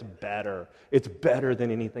 but it's better. It's better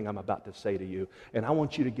than anything I'm about to say to you. And I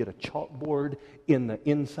want you to get a chalkboard in the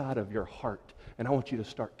inside of your heart, and I want you to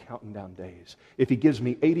start counting down days. If He gives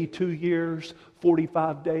me 82 years,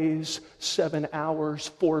 45 days, 7 hours,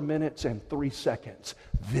 4 minutes, and 3 seconds,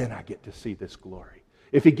 then I get to see this glory.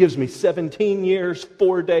 If He gives me 17 years,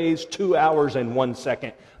 4 days, 2 hours, and 1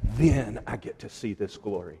 second, then I get to see this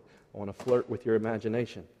glory. I want to flirt with your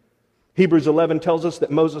imagination. Hebrews 11 tells us that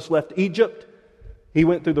Moses left Egypt. He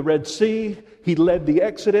went through the Red Sea. He led the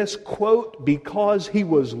Exodus, quote, because he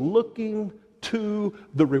was looking to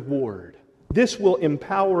the reward. This will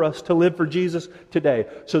empower us to live for Jesus today.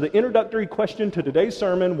 So the introductory question to today's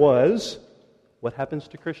sermon was, what happens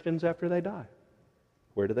to Christians after they die?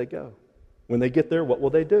 Where do they go? When they get there, what will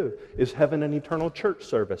they do? Is heaven an eternal church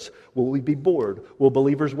service? Will we be bored? Will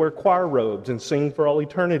believers wear choir robes and sing for all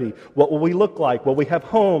eternity? What will we look like? Will we have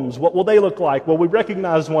homes? What will they look like? Will we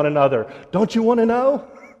recognize one another? Don't you want to know?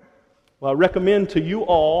 Well, I recommend to you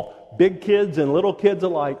all, big kids and little kids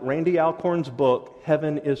alike, Randy Alcorn's book,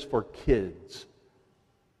 Heaven is for Kids.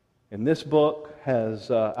 And this book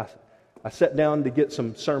has, I sat down to get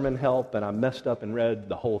some sermon help, and I messed up and read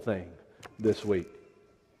the whole thing this week.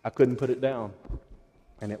 I couldn't put it down,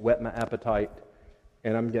 and it whet my appetite,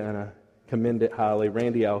 and I'm going to commend it highly.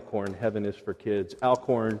 Randy Alcorn, Heaven is for Kids.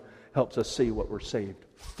 Alcorn helps us see what we're saved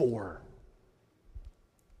for.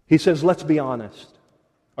 He says, let's be honest.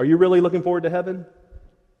 Are you really looking forward to heaven?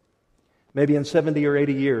 Maybe in 70 or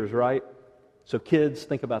 80 years, right? So kids,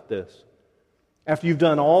 think about this. After you've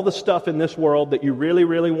done all the stuff in this world that you really,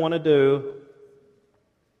 really want to do,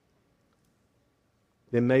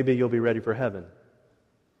 then maybe you'll be ready for heaven.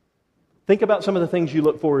 Think about some of the things you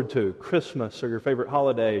look forward to. Christmas or your favorite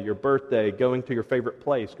holiday, your birthday, going to your favorite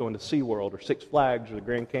place, going to SeaWorld or Six Flags or the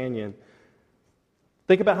Grand Canyon.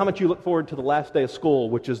 Think about how much you look forward to the last day of school,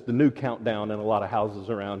 which is the new countdown in a lot of houses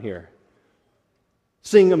around here.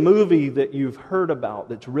 Seeing a movie that you've heard about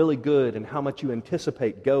that's really good and how much you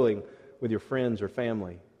anticipate going with your friends or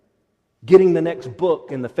family. Getting the next book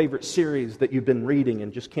in the favorite series that you've been reading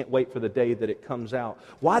and just can't wait for the day that it comes out.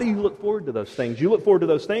 Why do you look forward to those things? You look forward to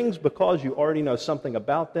those things because you already know something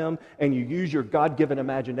about them and you use your God-given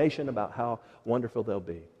imagination about how wonderful they'll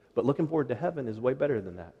be. But looking forward to heaven is way better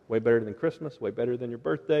than that. Way better than Christmas, way better than your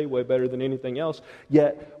birthday, way better than anything else.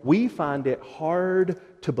 Yet we find it hard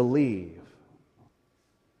to believe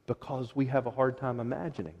because we have a hard time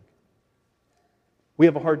imagining. We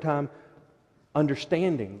have a hard time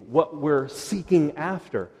understanding what we're seeking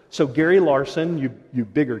after. So Gary Larson, you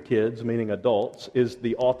bigger kids, meaning adults, is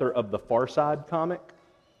the author of the Far Side comic.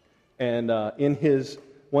 And in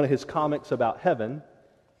one of his comics about heaven,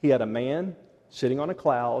 he had a man sitting on a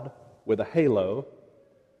cloud with a halo,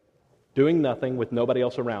 doing nothing with nobody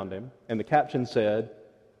else around him. And the caption said,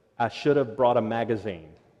 "I should have brought a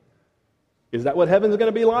magazine." Is that what heaven's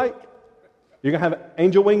going to be like? You're going to have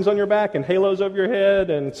angel wings on your back and halos over your head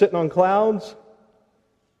and sitting on clouds?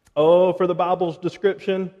 Oh, for the Bible's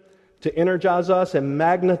description to energize us and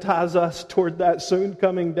magnetize us toward that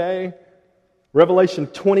soon-coming day. Revelation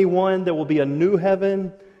 21, there will be a new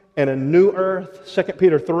heaven and a new earth. 2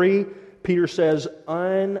 Peter 3, Peter says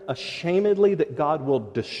unashamedly that God will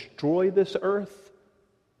destroy this earth.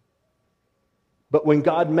 But when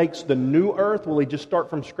God makes the new earth, will He just start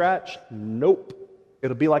from scratch? Nope.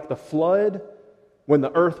 It'll be like the flood when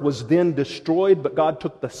the earth was then destroyed, but God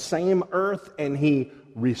took the same earth and He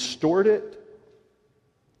restored it.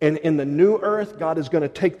 And in the new earth, God is going to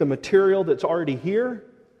take the material that's already here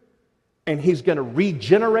and He's going to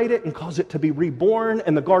regenerate it and cause it to be reborn,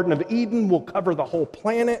 and the Garden of Eden will cover the whole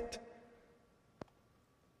planet.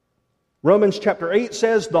 Romans chapter 8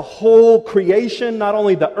 says the whole creation, not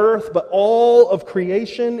only the earth, but all of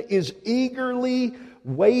creation is eagerly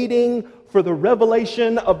waiting for the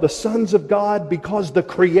revelation of the sons of God, because the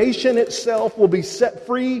creation itself will be set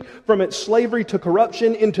free from its slavery to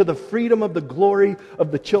corruption into the freedom of the glory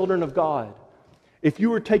of the children of God. If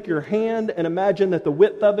you were to take your hand and imagine that the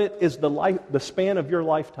width of it is the span of your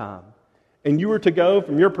lifetime, and you were to go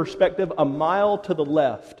from your perspective a mile to the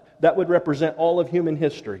left, that would represent all of human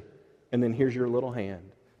history. And then here's your little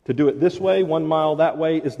hand. To do it this way, 1 mile that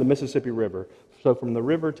way, is the Mississippi River. So from the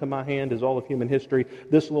river to my hand is all of human history.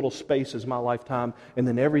 This little space is my lifetime. And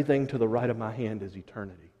then everything to the right of my hand is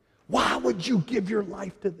eternity. Why would you give your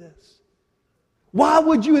life to this? Why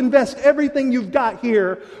would you invest everything you've got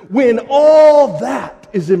here when all that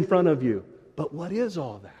is in front of you? But what is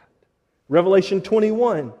all that? Revelation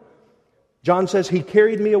 21. John says, He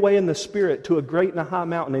carried me away in the Spirit to a great and a high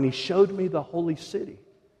mountain, and He showed me the holy city.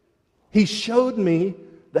 He showed me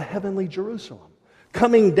the heavenly Jerusalem,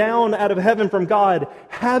 coming down out of heaven from God,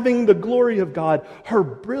 having the glory of God. Her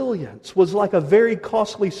brilliance was like a very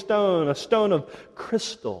costly stone, a stone of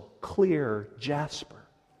crystal, clear jasper.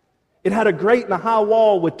 It had a great and a high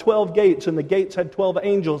wall with 12 gates, and the gates had 12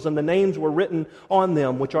 angels, and the names were written on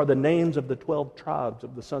them, which are the names of the 12 tribes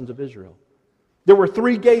of the sons of Israel. There were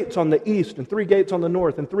 3 gates on the east, and 3 gates on the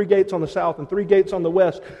north, and 3 gates on the south, and 3 gates on the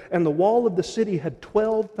west. And the wall of the city had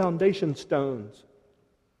 12 foundation stones.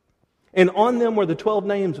 And on them were the 12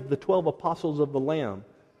 names of the 12 apostles of the Lamb.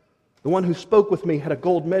 The one who spoke with me had a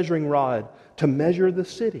gold measuring rod to measure the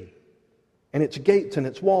city and its gates and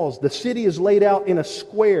its walls. The city is laid out in a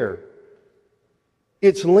square.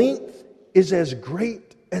 Its length is as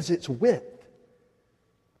great as its width.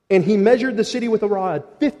 And he measured the city with a rod.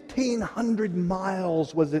 1,500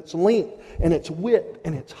 miles was its length, and its width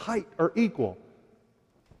and its height are equal.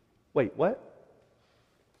 Wait, what?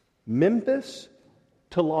 Memphis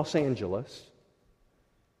to Los Angeles,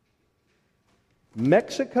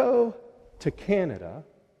 Mexico to Canada,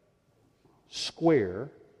 square,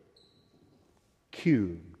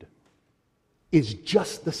 cubed, is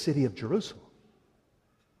just the city of Jerusalem.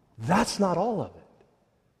 That's not all of it.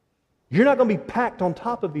 You're not going to be packed on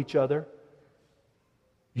top of each other.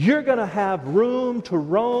 You're going to have room to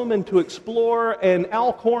roam and to explore, and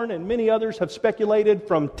Alcorn and many others have speculated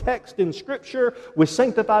from text in Scripture with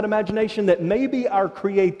sanctified imagination that maybe our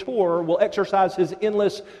Creator will exercise His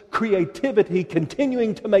endless creativity,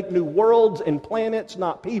 continuing to make new worlds and planets,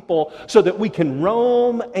 not people, so that we can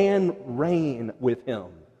roam and reign with Him.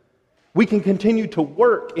 We can continue to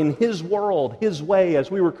work in His world, His way,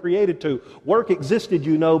 as we were created to. Work existed,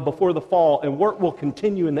 before the fall, and work will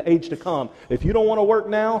continue in the age to come. If you don't want to work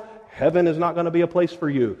now, heaven is not going to be a place for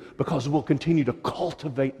you, because we'll continue to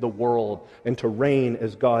cultivate the world and to reign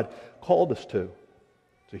as God called us to.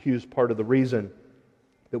 It's a huge part of the reason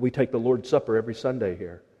that we take the Lord's Supper every Sunday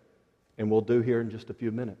here, and we'll do here in just a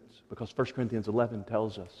few minutes, because 1 Corinthians 11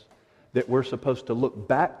 tells us that we're supposed to look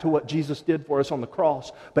back to what Jesus did for us on the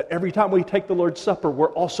cross. But every time we take the Lord's Supper,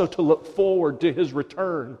 we're also to look forward to His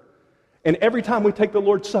return. And every time we take the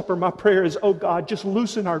Lord's Supper, my prayer is, oh God, just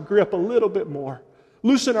loosen our grip a little bit more.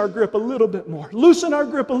 Loosen our grip a little bit more. Loosen our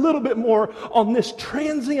grip a little bit more on this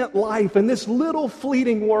transient life and this little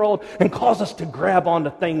fleeting world, and cause us to grab onto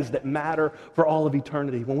things that matter for all of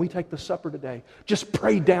eternity. When we take the supper today, just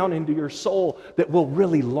pray down into your soul that we'll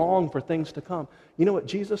really long for things to come. You know what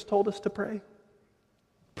Jesus told us to pray?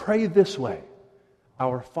 Pray this way: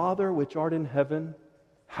 Our Father which art in heaven,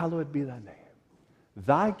 hallowed be thy name.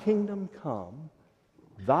 Thy kingdom come,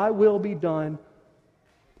 thy will be done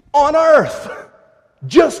on earth,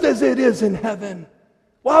 just as it is in heaven.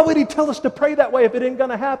 Why would He tell us to pray that way if it ain't going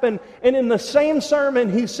to happen? And in the same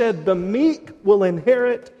sermon, He said, the meek will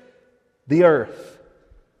inherit the earth.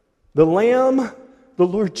 The Lamb, the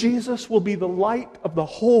Lord Jesus, will be the light of the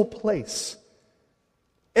whole place.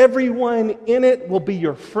 Everyone in it will be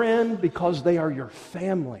your friend because they are your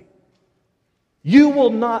family. You will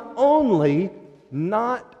not only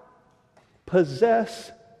not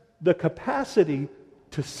possess the capacity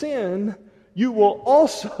to sin, you will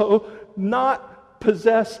also not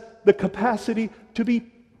possess the capacity to be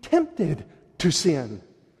tempted to sin.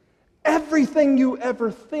 Everything you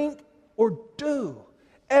ever think or do,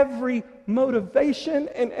 every motivation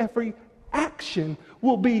and every action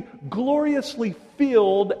will be gloriously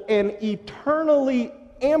filled and eternally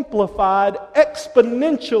amplified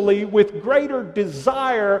exponentially with greater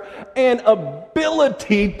desire and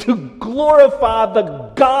ability to glorify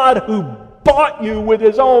the God who bought you with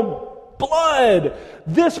His own blood.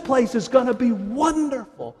 This place is going to be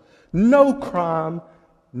wonderful. No crime,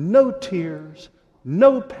 no tears,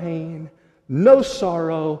 no pain, no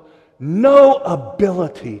sorrow, no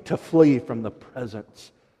ability to flee from the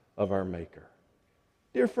presence of our Maker.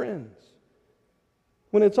 Dear friends,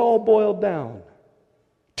 when it's all boiled down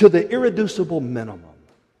to the irreducible minimum,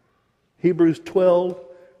 Hebrews 12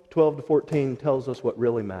 to 14 tells us what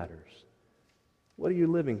really matters. What are you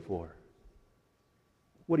living for?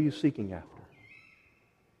 What are you seeking after?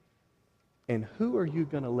 And who are you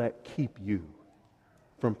going to let keep you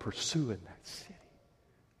from pursuing that city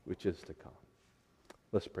which is to come?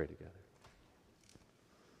 Let's pray together.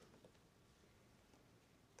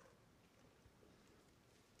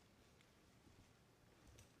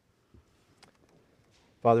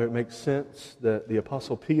 Father, it makes sense that the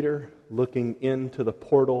Apostle Peter, looking into the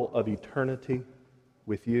portal of eternity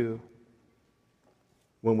with you,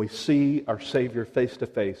 when we see our Savior face to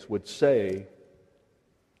face, would say,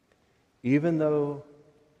 even though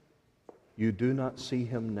you do not see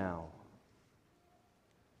Him now,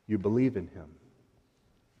 you believe in Him,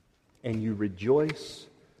 and you rejoice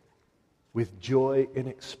with joy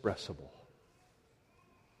inexpressible,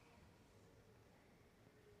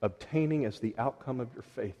 obtaining as the outcome of your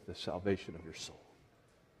faith the salvation of your soul.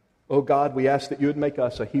 Oh God, we ask that you would make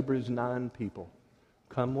us a Hebrews 9 people.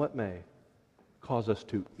 Come what may, cause us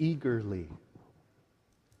to eagerly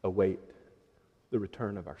await the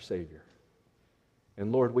return of our Savior.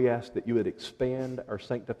 And Lord, we ask that you would expand our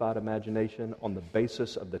sanctified imagination on the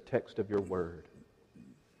basis of the text of your word.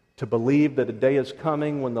 To believe that a day is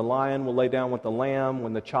coming when the lion will lay down with the lamb,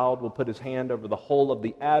 when the child will put his hand over the hole of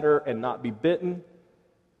the adder and not be bitten.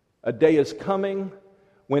 A day is coming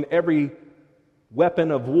when every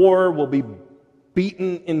weapon of war will be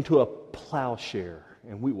beaten into a plowshare,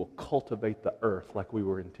 and we will cultivate the earth like we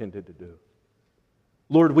were intended to do.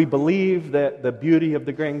 Lord, we believe that the beauty of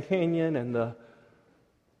the Grand Canyon and the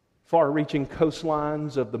far-reaching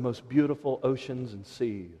coastlines of the most beautiful oceans and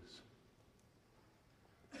seas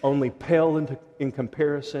only pale in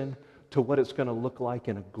comparison to what it's going to look like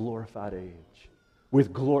in a glorified age,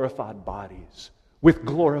 with glorified bodies, with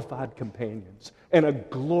glorified companions, and a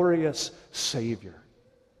glorious Savior.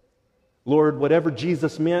 Lord, whatever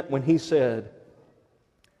Jesus meant when He said,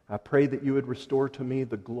 I pray that you would restore to me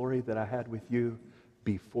the glory that I had with you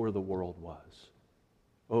before the world was.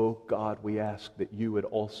 Oh God, we ask that you would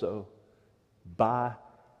also, by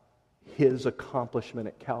His accomplishment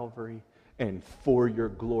at Calvary and for your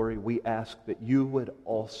glory, we ask that you would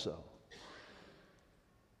also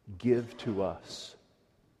give to us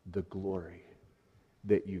the glory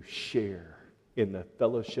that you share in the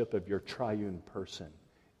fellowship of your triune person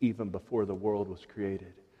even before the world was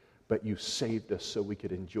created. But you saved us so we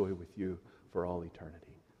could enjoy with you for all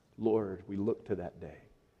eternity. Lord, we look to that day.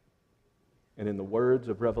 And in the words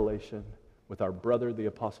of Revelation, with our brother the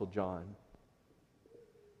Apostle John,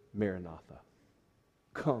 Maranatha,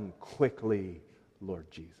 come quickly,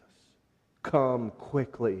 Lord Jesus. Come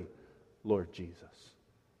quickly, Lord Jesus.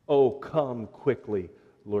 Oh, come quickly,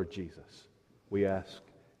 Lord Jesus. We ask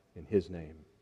in His name.